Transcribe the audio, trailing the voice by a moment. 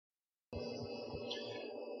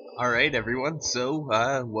Alright, everyone, so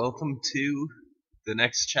welcome to the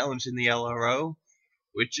next challenge in the LRO,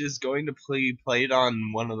 which is going to be played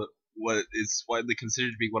on what is widely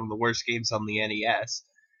considered to be one of the worst games on the NES,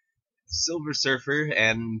 Silver Surfer,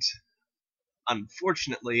 and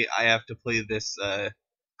unfortunately I have to play this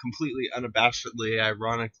completely unabashedly,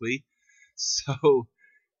 ironically, so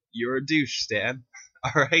you're a douche, Stan.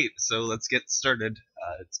 Alright, so let's get started.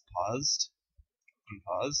 It's paused.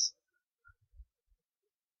 Unpause.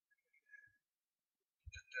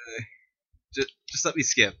 Just let me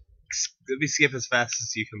skip. Let me skip as fast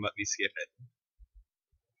as you can let me skip it.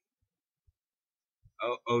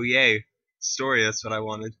 Oh yay. Story, that's what I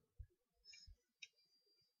wanted.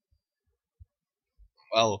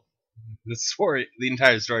 Well, the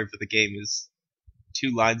entire story for the game is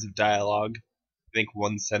 2 lines of dialogue. I think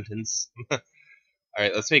 1 sentence.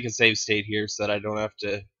 Alright, let's make a save state here so that I don't have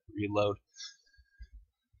to reload.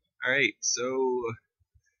 Alright, so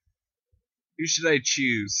who should I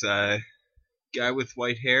choose? Guy with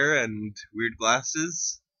white hair and weird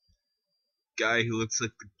glasses? Guy who looks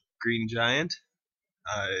like the Green Giant?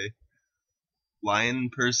 Lion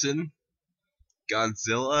person?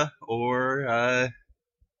 Godzilla? Or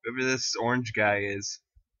whoever this orange guy is.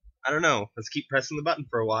 I don't know. Let's keep pressing the button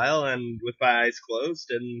for a while and with my eyes closed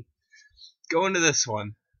and go into this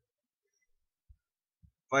one.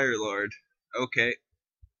 Fire Lord. Okay.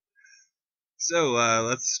 So,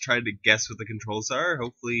 let's try to guess what the controls are.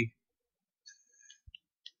 Hopefully...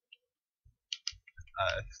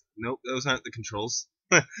 nope, those aren't the controls.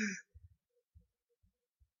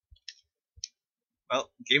 Well,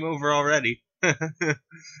 game over already.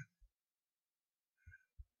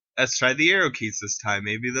 Let's try the arrow keys this time.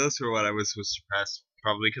 Maybe those were what I was supposed to press.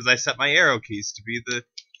 Probably because I set my arrow keys to be the...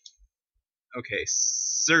 Okay,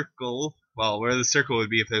 circle. Well, where the circle would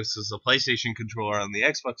be if this was a PlayStation controller on the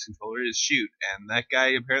Xbox controller is shoot, and that guy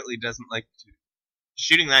apparently doesn't like to...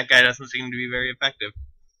 Shooting that guy doesn't seem to be very effective.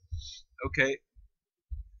 Okay.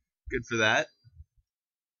 Good for that.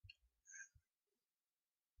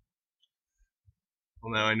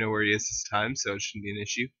 Well, now I know where he is this time, so it shouldn't be an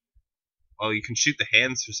issue. Well, you can shoot the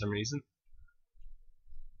hands for some reason.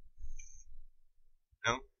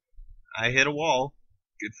 No. I hit a wall.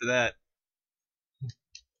 Good for that.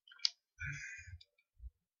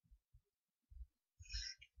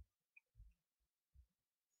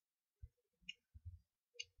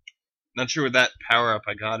 Not sure what that power-up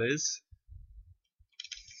I got is.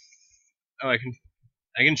 Oh, I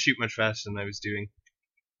can shoot much faster than I was doing.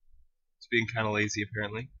 It's being kind of lazy,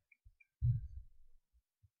 apparently.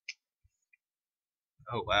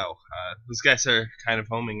 Oh, wow. Those guys are kind of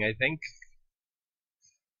homing, I think.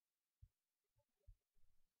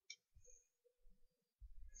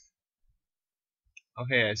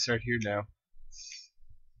 Okay, I start here now.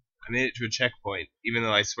 I made it to a checkpoint, even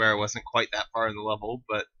though I swear I wasn't quite that far in the level,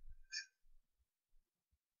 but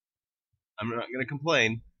I'm not gonna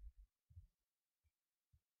complain.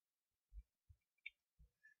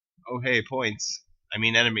 Oh hey, points. I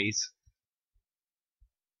mean enemies.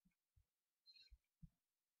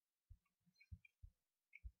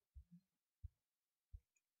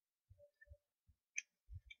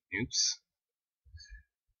 Oops.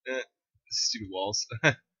 Stupid walls.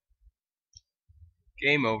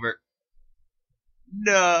 Game over.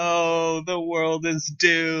 No, the world is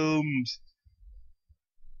doomed.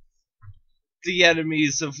 The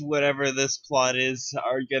enemies of whatever this plot is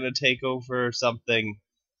are gonna take over or something.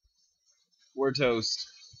 We're toast.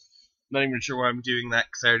 Not even sure why I'm doing that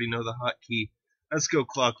because I already know the hotkey. Let's go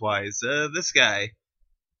clockwise. This guy.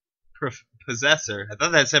 Possessor. I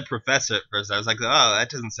thought that said professor at first. I was like, oh, that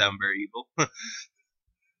doesn't sound very evil.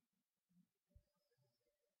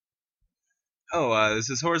 Oh, this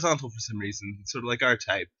is horizontal for some reason. It's sort of like our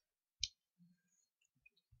type.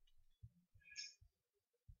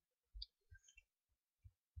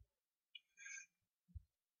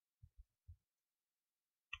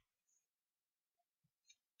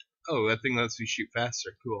 Oh, that thing lets me shoot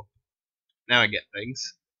faster. Cool. Now I get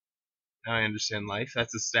things. Now I understand life.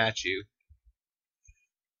 That's a statue.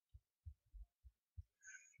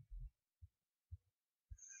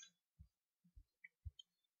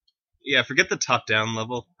 Yeah, forget the top-down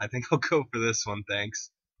level. I think I'll go for this one, thanks.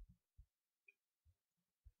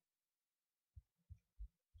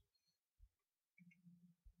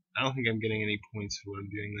 I don't think I'm getting any points for what I'm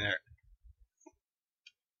doing there.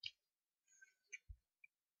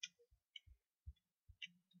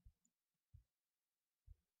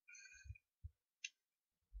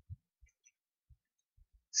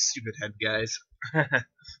 Stupid head guys. I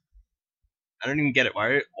don't even get it.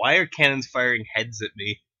 Why are cannons firing heads at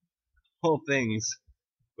me? Whole things.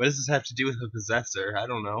 What does this have to do with the possessor? I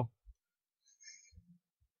don't know.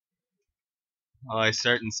 Oh, I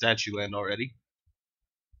start in Statue Land already.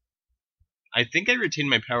 I think I retained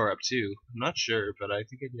my power up too. I'm not sure, but I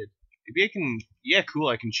think I did. Maybe I can. Yeah, cool.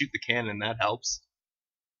 I can shoot the cannon. That helps.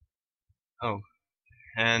 Oh,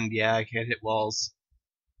 and yeah, I can't hit walls.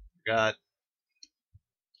 Forgot.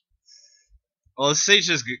 Well, this stage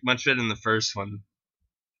is much better than the first one.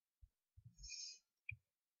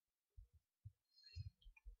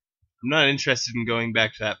 I'm not interested in going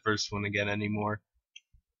back to that first one again anymore.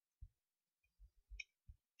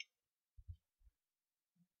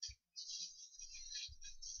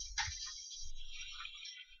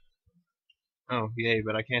 Oh, yay,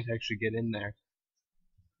 but I can't actually get in there.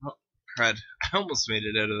 Oh, crud. I almost made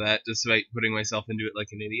it out of that despite putting myself into it like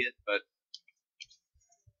an idiot, but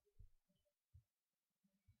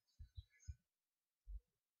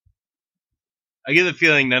I get the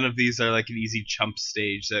feeling none of these are like an easy chump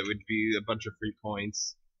stage that would be a bunch of free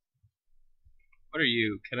points. What are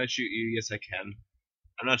you? Can I shoot you? Yes, I can.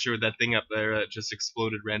 I'm not sure what that thing up there that just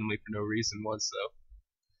exploded randomly for no reason was, though.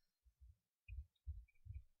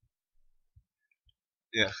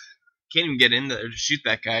 Yeah. Can't even get in there to shoot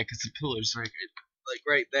that guy because the pillar's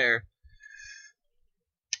right there.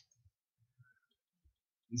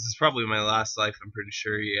 This is probably my last life, I'm pretty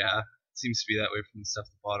sure, yeah. It seems to be that way from the stuff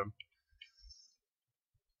at the bottom.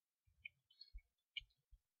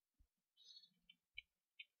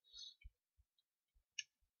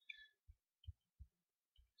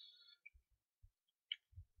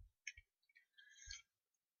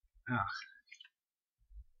 Ah.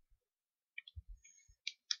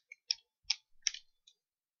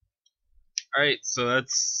 Alright, so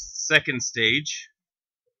that's second stage.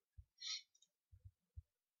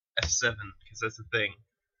 F7, because that's a thing.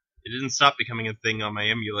 It didn't stop becoming a thing on my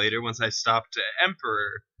emulator once I stopped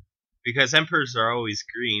Emperor, because Emperors are always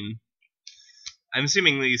green. I'm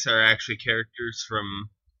assuming these are actually characters from,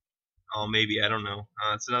 oh, maybe, I don't know.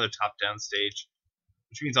 It's another top-down stage,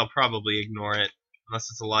 which means I'll probably ignore it, unless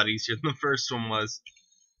it's a lot easier than the first one was.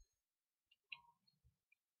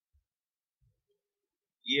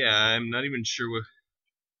 Yeah, I'm not even sure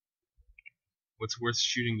what's worth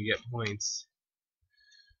shooting to get points.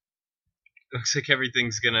 Looks like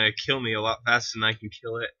everything's gonna kill me a lot faster than I can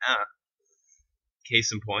kill it. Ah.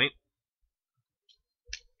 Case in point.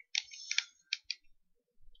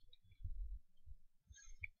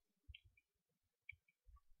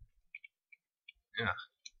 Yeah.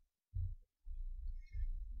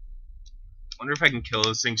 Wonder if I can kill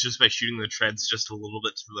those things just by shooting the treads just a little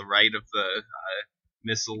bit to the right of the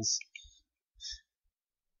missiles.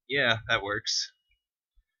 Yeah, that works.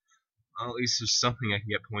 Well, at least there's something I can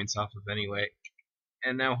get points off of anyway.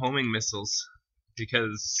 And now homing missiles,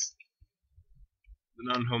 because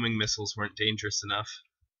the non-homing missiles weren't dangerous enough.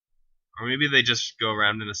 Or maybe they just go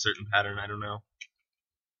around in a certain pattern, I don't know.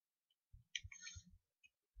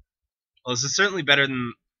 Well, this is certainly better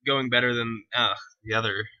than the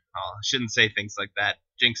other. Oh, I shouldn't say things like that.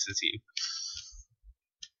 Jinxes you.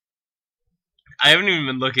 I haven't even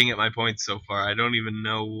been looking at my points so far. I don't even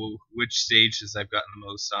know which stages I've gotten the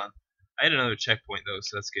most on. I had another checkpoint though,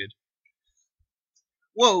 so that's good.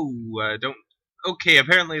 Whoa! Don't. Okay,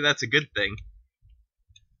 apparently that's a good thing.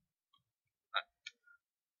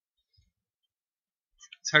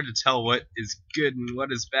 It's hard to tell what is good and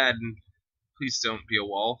what is bad, and please don't be a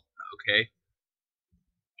wall. Okay.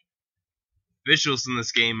 Visuals in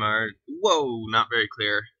this game are, whoa, not very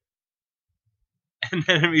clear. And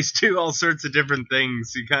enemies do all sorts of different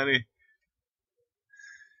things. You kind of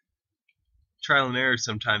trial and error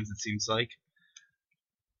sometimes, it seems like.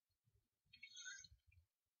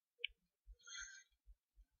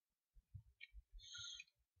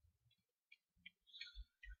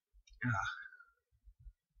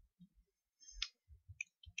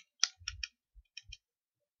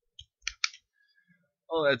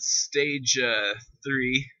 Oh, that's stage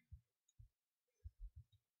 3.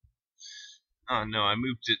 Oh no, I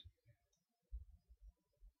moved it.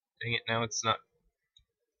 Dang it, now it's not.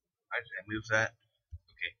 Why did I move that?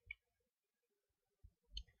 Okay.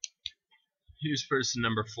 Here's person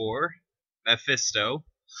number 4, Mephisto.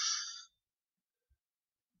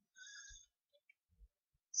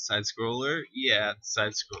 Side scroller? Yeah,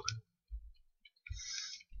 side scroller.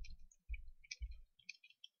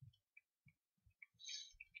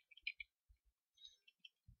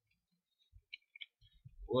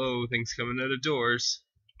 Whoa, things coming out of doors.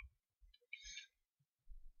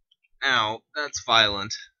 Ow, that's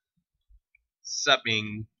violent. Stop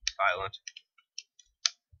being violent.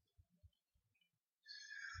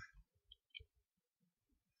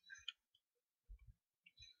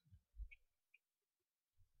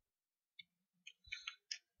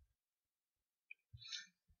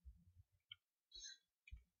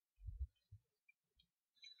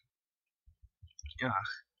 Yeah.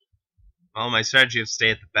 Well, my strategy of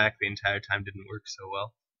stay at the back the entire time didn't work so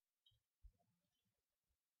well.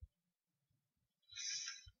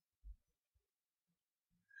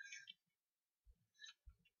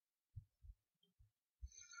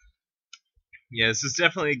 Yeah, this is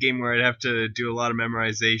definitely a game where I'd have to do a lot of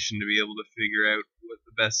memorization to be able to figure out what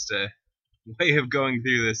the best way of going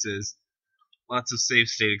through this is. Lots of safe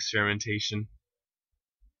state experimentation.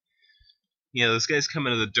 Yeah, those guys come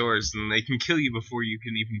into the doors and they can kill you before you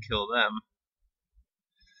can even kill them.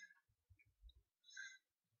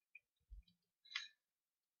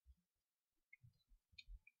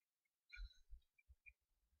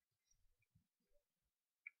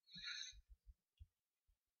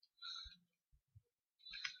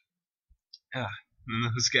 Yeah, and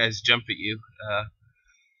those guys jump at you.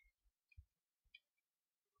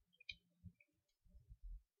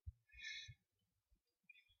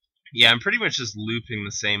 Yeah, I'm pretty much just looping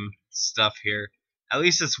the same stuff here. At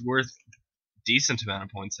least it's worth a decent amount of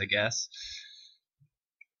points, I guess.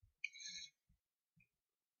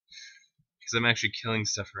 Because I'm actually killing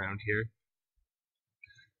stuff around here.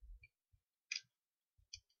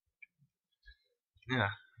 Yeah.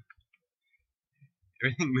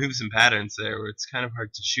 Everything moves in patterns there where it's kind of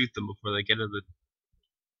hard to shoot them before they get to the...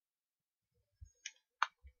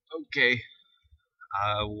 Okay.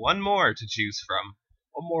 One more to choose from.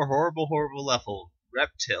 One more horrible, horrible level.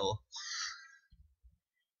 Reptile.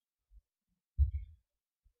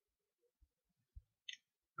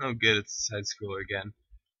 Oh good, it's a side scroller again.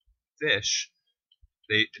 Fish.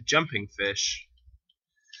 Jumping fish.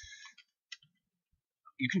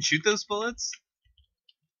 You can shoot those bullets?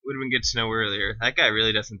 Would have been good to know earlier. That guy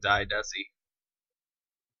really doesn't die, does he?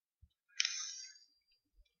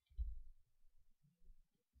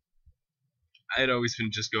 I had always been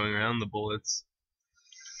just going around the bullets.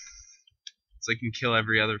 So I can kill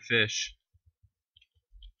every other fish.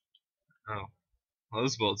 Oh. Well,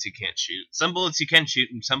 those bullets you can't shoot. Some bullets you can shoot,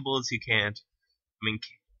 and some bullets you can't. I mean,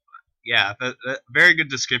 yeah, very good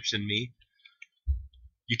description, me.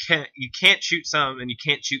 You can't shoot some, and you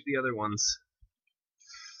can't shoot the other ones.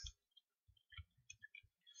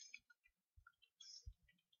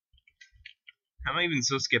 How am I even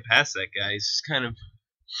supposed to get past that guy? He's just kind of...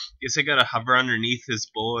 Guess I gotta hover underneath his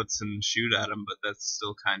bullets and shoot at him, but that's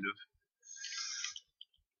still kind of...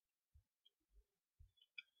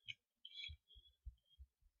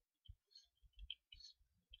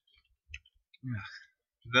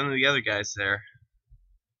 Then the other guy's there.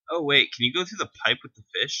 Oh wait, can you go through the pipe with the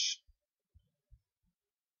fish?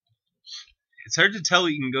 It's hard to tell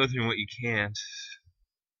what you can go through and what you can't.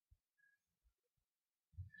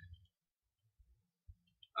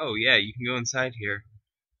 Oh yeah, you can go inside here.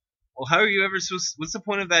 Well, how are you ever supposed... What's the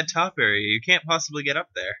point of that top area? You can't possibly get up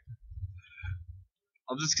there.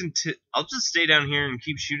 I'll just stay down here and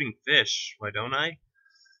keep shooting fish. Why don't I?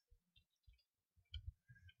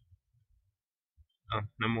 Oh,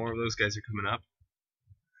 no more of those guys are coming up.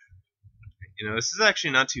 You know, this is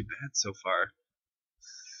actually not too bad so far.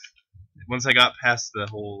 Once I got past the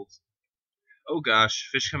whole... Oh gosh,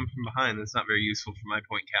 fish coming from behind. That's not very useful for my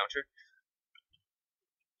point counter.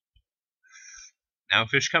 Now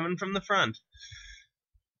fish coming from the front.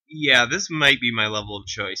 Yeah, this might be my level of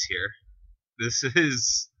choice here. This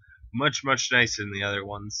is much, much nicer than the other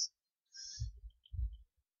ones.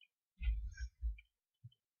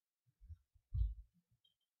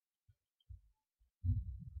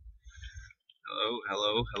 Hello,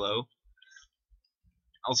 hello, hello.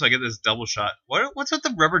 Also, I get this double shot. What's with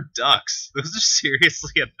the rubber ducks? Those are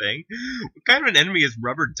seriously a thing? What kind of an enemy is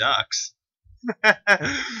rubber ducks?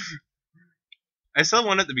 I saw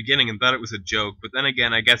one at the beginning and thought it was a joke, but then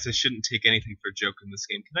again, I guess I shouldn't take anything for a joke in this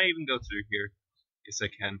game. Can I even go through here? Yes, I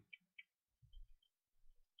can.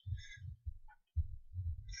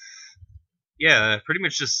 Yeah, pretty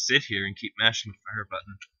much just sit here and keep mashing the fire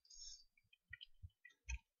button.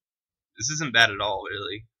 This isn't bad at all,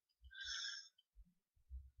 really.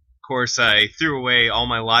 Of course, I threw away all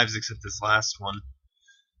my lives except this last one.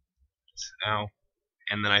 Ow.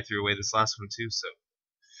 And then I threw away this last one too, so...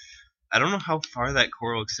 I don't know how far that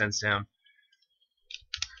coral extends down.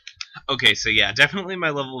 Okay, so yeah, definitely my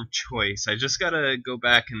level of choice. I just gotta go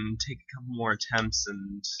back and take a couple more attempts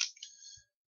and